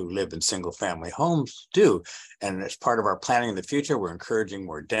of us who live in single family homes do. And as part of our planning in the future, we're encouraging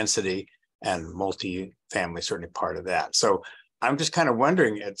more density, and multi-family certainly part of that. So I'm just kind of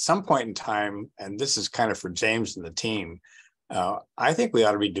wondering at some point in time, and this is kind of for James and the team, I think we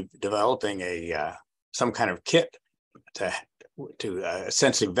ought to be developing some kind of kit to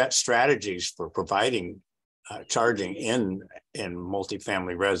essentially vet strategies for providing charging in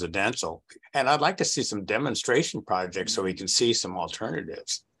multifamily residential. And I'd like to see some demonstration projects so we can see some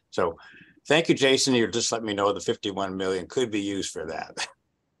alternatives. So thank you, Jason. You're just letting me know the 51 million could be used for that.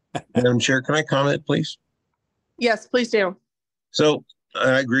 Madam Chair, can I comment, please? Yes, please do. So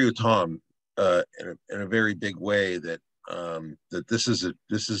I agree with Tom in a very big way that this is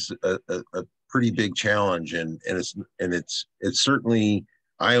a pretty big challenge, and it's certainly.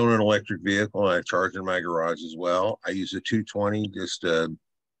 I own an electric vehicle and I charge in my garage as well. I use a 220, just the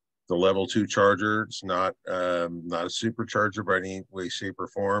level 2 charger. It's not a supercharger by any way, shape, or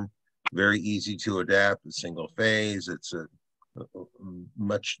form. Very easy to adapt. It's single phase. It's a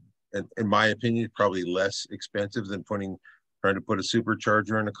much, in my opinion, probably less expensive than trying to put a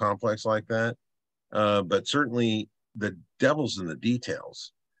supercharger in a complex like that. But certainly the devil's in the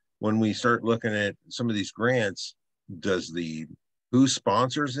details. When we start looking at some of these grants, who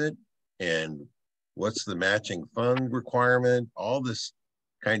sponsors it and what's the matching fund requirement? All this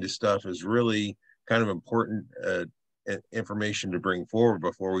kind of stuff is really kind of important information to bring forward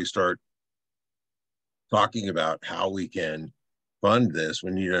before we start talking about how we can fund this.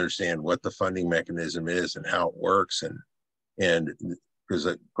 We need to understand what the funding mechanism is and how it works. And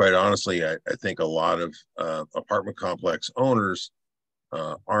because quite honestly, I think a lot of apartment complex owners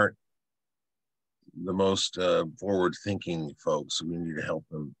aren't the most forward-thinking folks. We need to help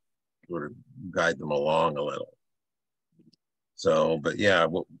them sort of guide them along a little. So, but yeah,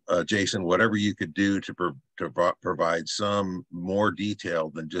 Jason, whatever you could do to provide some more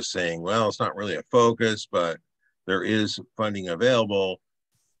detail than just saying, well, it's not really a focus, but there is funding available.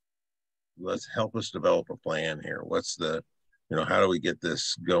 Let's help us develop a plan here. What's the, how do we get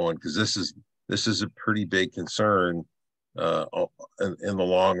this going? Because this is a pretty big concern in the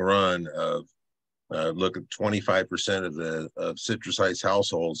long run. Of look at 25% of Citrus Heights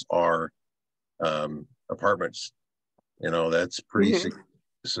households are apartments. That's pretty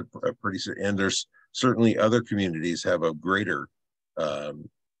and there's certainly other communities have a greater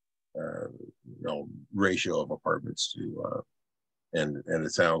ratio of apartments to and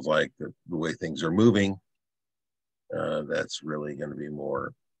it sounds like the way things are moving, that's really going to be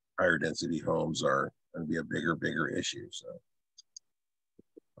more higher density homes are going to be a bigger issue. So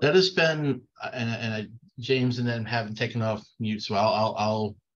that has been, James and then haven't taken off mute, so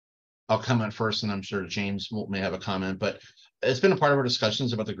I'll comment first, and I'm sure James may have a comment, but it's been a part of our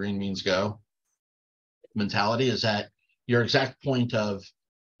discussions about the green means go mentality. Is that your exact point of,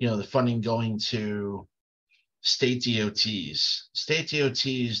 the funding going to state DOTs. State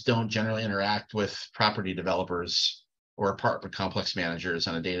DOTs don't generally interact with property developers or apartment complex managers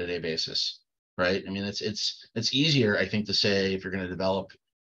on a day-to-day basis, right? I mean, it's easier, I think, to say if you're going to develop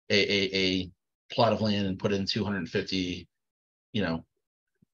a plot of land and put in 250,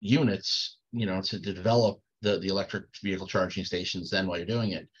 units, to develop the electric vehicle charging stations. Then while you're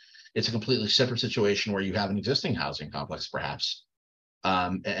doing it, it's a completely separate situation where you have an existing housing complex, perhaps.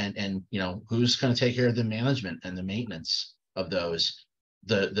 And who's going to take care of the management and the maintenance of those?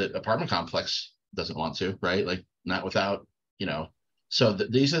 The apartment complex doesn't want to, right? Like, not without, so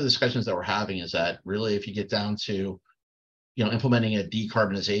these are the discussions that we're having, is that really, if you get down to, implementing a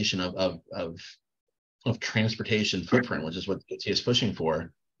decarbonization of transportation footprint, which is what DOT is pushing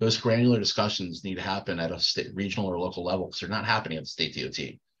for, those granular discussions need to happen at a state, regional, or local level, because they're not happening at the state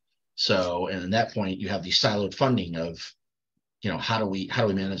DOT. So, and at that point, you have the siloed funding of, how do we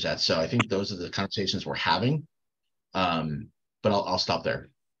manage that? So I think those are the conversations we're having. But I'll stop there.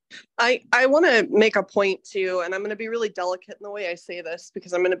 I want to make a point too, and I'm going to be really delicate in the way I say this,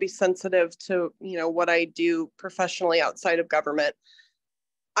 because I'm going to be sensitive to, what I do professionally outside of government.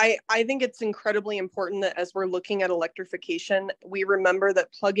 I think it's incredibly important that as we're looking at electrification, we remember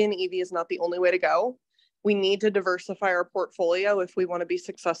that plug-in EV is not the only way to go. We need to diversify our portfolio if we want to be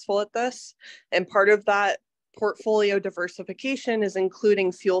successful at this. And part of that portfolio diversification is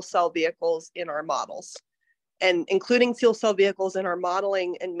including fuel cell vehicles in our models. And including fuel cell vehicles in our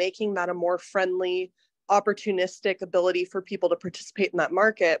modeling and making that a more friendly, opportunistic ability for people to participate in that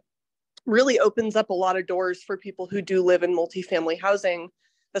market really opens up a lot of doors for people who do live in multifamily housing,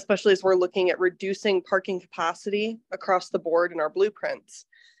 especially as we're looking at reducing parking capacity across the board in our blueprints.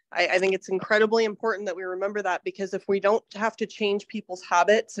 I think it's incredibly important that we remember that, because if we don't have to change people's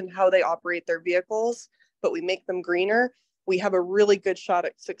habits and how they operate their vehicles, but we make them greener, we have a really good shot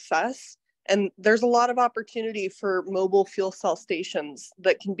at success. And there's a lot of opportunity for mobile fuel cell stations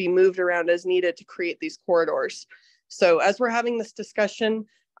that can be moved around as needed to create these corridors. So as we're having this discussion,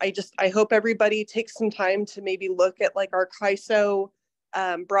 I hope everybody takes some time to maybe look at like our CAISO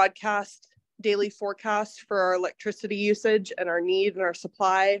broadcast daily forecast for our electricity usage and our need and our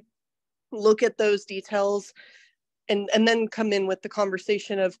supply. Look at those details and then come in with the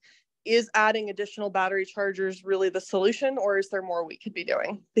conversation of, is adding additional battery chargers really the solution, or is there more we could be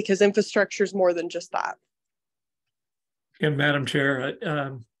doing? Because infrastructure is more than just that. And Madam Chair, I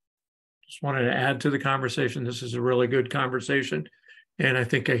just wanted to add to the conversation. This is a really good conversation. And I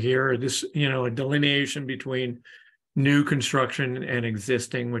think I hear this, a delineation between new construction and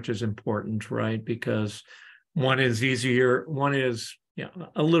existing, which is important, right? Because one is a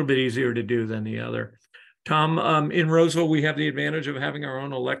little bit easier to do than the other. Tom, in Roseville, we have the advantage of having our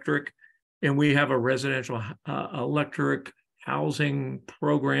own electric, and we have a residential electric housing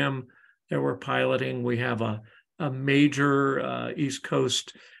program that we're piloting. We have a major East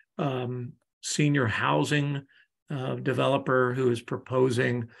Coast senior housing developer who is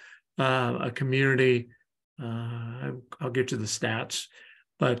proposing a community. I'll get you the stats,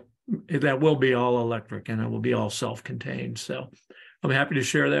 but that will be all electric and it will be all self-contained. So I'm happy to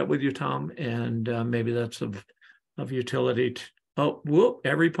share that with you, Tom, and maybe that's of utility.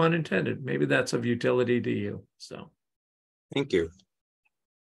 Every pun intended. Maybe that's of utility to you. So, thank you.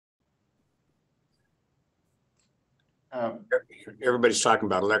 Everybody's talking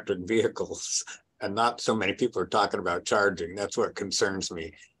about electric vehicles, and not so many people are talking about charging. That's what concerns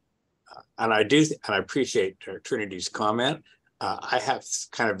me. And I appreciate Trinity's comment. I have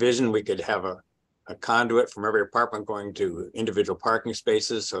kind of vision we could have a a conduit from every apartment going to individual parking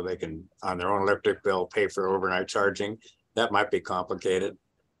spaces so they can, on their own electric bill, pay for overnight charging. That might be complicated.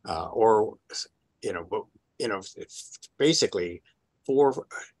 Or, it's basically 4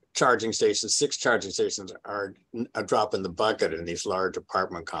 charging stations, 6 charging stations are a drop in the bucket in these large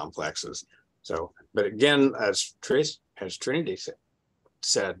apartment complexes. So, but again, as Trinity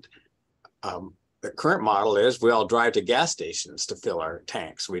said, the current model is we all drive to gas stations to fill our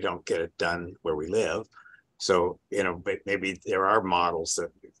tanks. We don't get it done where we live. So, but maybe there are models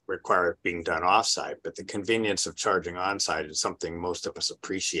that require it being done offsite, but the convenience of charging on-site is something most of us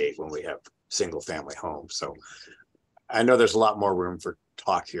appreciate when we have single family homes. So I know there's a lot more room for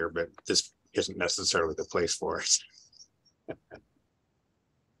talk here, but this isn't necessarily the place for it.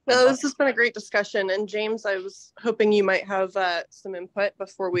 No, this has been a great discussion. And James, I was hoping you might have some input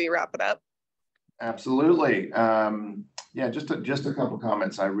before we wrap it up. Absolutely. Yeah, just a couple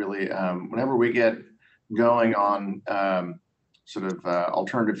comments. I really, whenever we get going on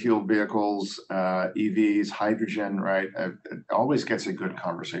alternative fuel vehicles, EVs, hydrogen, right, it always gets a good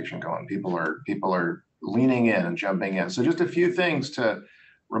conversation going. People are leaning in and jumping in. So just a few things to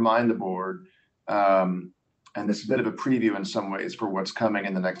remind the board, and this is a bit of a preview in some ways for what's coming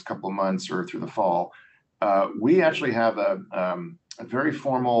in the next couple of months or through the fall. We actually have a very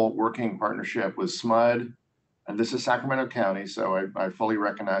formal working partnership with SMUD, and this is Sacramento County, so I fully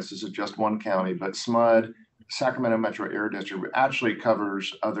recognize this is just one county, but SMUD, Sacramento Metro Air District, actually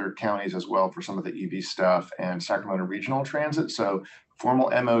covers other counties as well for some of the EV stuff, and Sacramento Regional Transit. So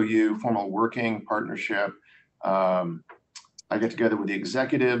formal MOU, formal working partnership. I get together with the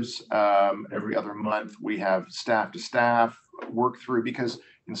executives every other month. We have staff to staff work through, because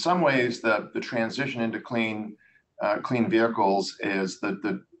in some ways the transition into clean vehicles is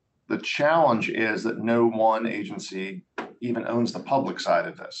the challenge is that no one agency even owns the public side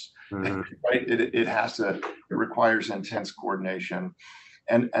of this. Mm-hmm. Right? It requires intense coordination.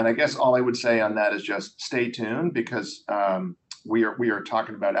 And I guess all I would say on that is just stay tuned, because we are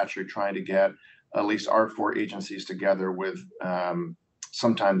talking about actually trying to get at least our 4 agencies together with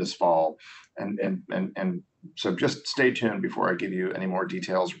sometime this fall. And so just stay tuned before I give you any more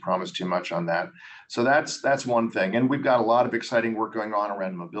details or promise too much on that. So that's one thing. And we've got a lot of exciting work going on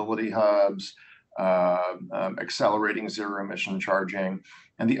around mobility hubs, accelerating zero emission charging.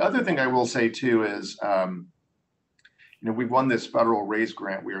 And the other thing I will say too is, we've won this federal RAISE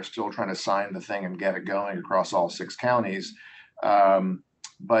grant. We are still trying to sign the thing and get it going across all 6 counties.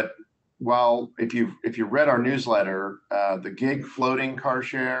 But if you read our newsletter, the gig floating car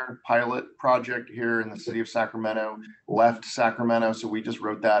share pilot project here in the city of Sacramento left Sacramento. So we just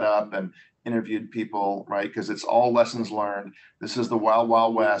wrote that up and interviewed people, right? Because it's all lessons learned. This is the wild,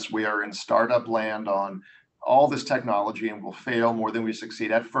 wild west. We are in startup land on all this technology, and we'll fail more than we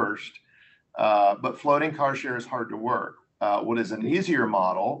succeed at first. But floating car share is hard to work. What is an easier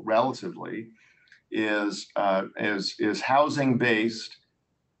model, relatively, is housing-based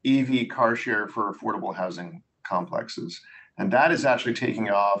EV car share for affordable housing complexes. And that is actually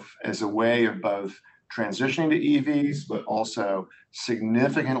taking off as a way of both transitioning to EVs, but also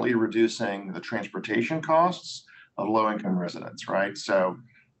significantly reducing the transportation costs of low-income residents, right? So,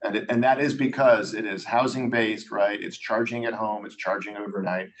 and that is because it is housing-based, right? It's charging at home, it's charging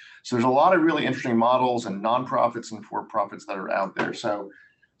overnight. So there's a lot of really interesting models and nonprofits and for-profits that are out there. So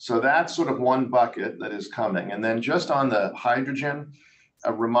that's sort of one bucket that is coming. And then just on the hydrogen,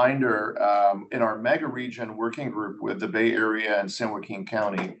 a reminder, in our mega region working group with the Bay Area and San Joaquin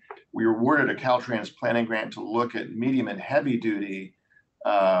County, we were awarded a Caltrans planning grant to look at medium and heavy duty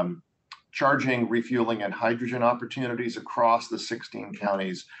charging, refueling, and hydrogen opportunities across the 16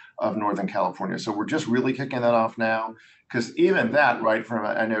 counties of Northern California. So we're just really kicking that off now, because even that, right,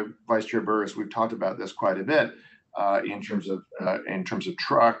 I know Vice Chair Burris, we've talked about this quite a bit in terms of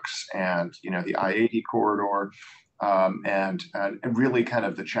trucks and the I-80 corridor. And really kind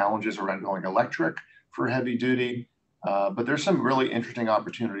of the challenges around going electric for heavy duty. But there's some really interesting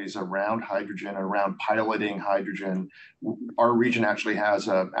opportunities around hydrogen, around piloting hydrogen. Our region actually has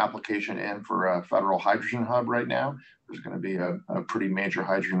an application in for a federal hydrogen hub right now. There's going to be a pretty major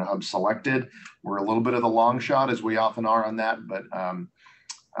hydrogen hub selected. We're a little bit of the long shot, as we often are on that. But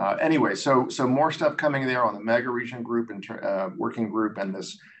anyway, so more stuff coming there on the mega region group and working group, and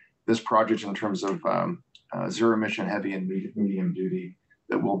this project in terms of zero emission heavy and medium duty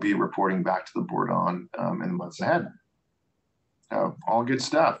that we'll be reporting back to the board on in the months ahead. So all good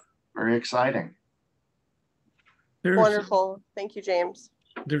stuff. Very exciting. Wonderful. Thank you, James.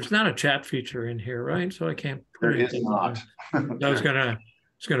 There's not a chat feature in here, right? So I can't put it in. Not. I was gonna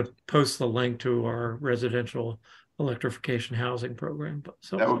post the link to our residential electrification housing program. But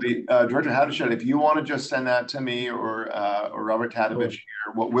so That would be Director Hadashed. If you want to just send that to me or Robert Tadovich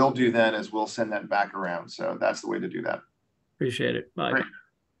here, what we'll do then is we'll send that back around. So that's the way to do that. Appreciate it. Bye. Great.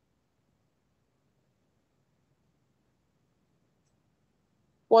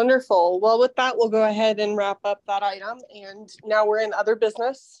 Wonderful. Well, with that, we'll go ahead and wrap up that item. And now we're in other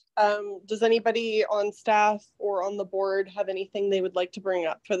business. Does anybody on staff or on the board have anything they would like to bring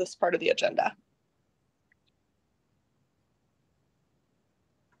up for this part of the agenda?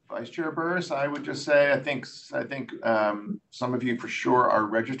 Vice Chair Burris, I would just say, I think some of you for sure are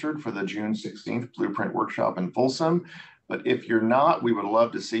registered for the June 16th Blueprint Workshop in Folsom. But if you're not, we would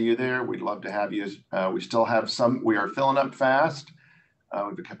love to see you there. We'd love to have you. We still have some, we are filling up fast.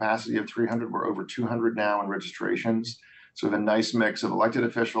 With a capacity of 300, we're over 200 now in registrations. So we have a nice mix of elected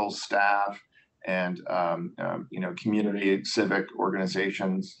officials, staff, and community civic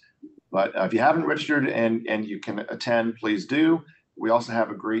organizations. But if you haven't registered and you can attend, please do. We also have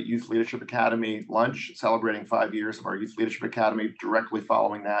a great Youth Leadership Academy lunch celebrating 5 years of our Youth Leadership Academy directly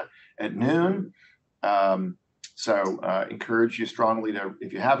following that at noon. Encourage you strongly to,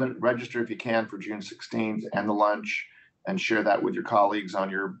 if you haven't registered, if you can, for June 16th and the lunch, and share that with your colleagues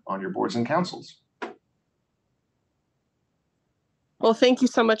on your boards and councils. Well, thank you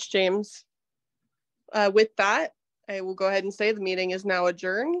so much, James. With that, I will go ahead and say the meeting is now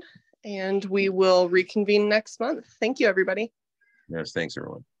adjourned and we will reconvene next month. Thank you, everybody. Yes, thanks,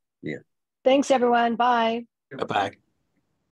 everyone. Yeah. Thanks, everyone. Bye. Bye-bye.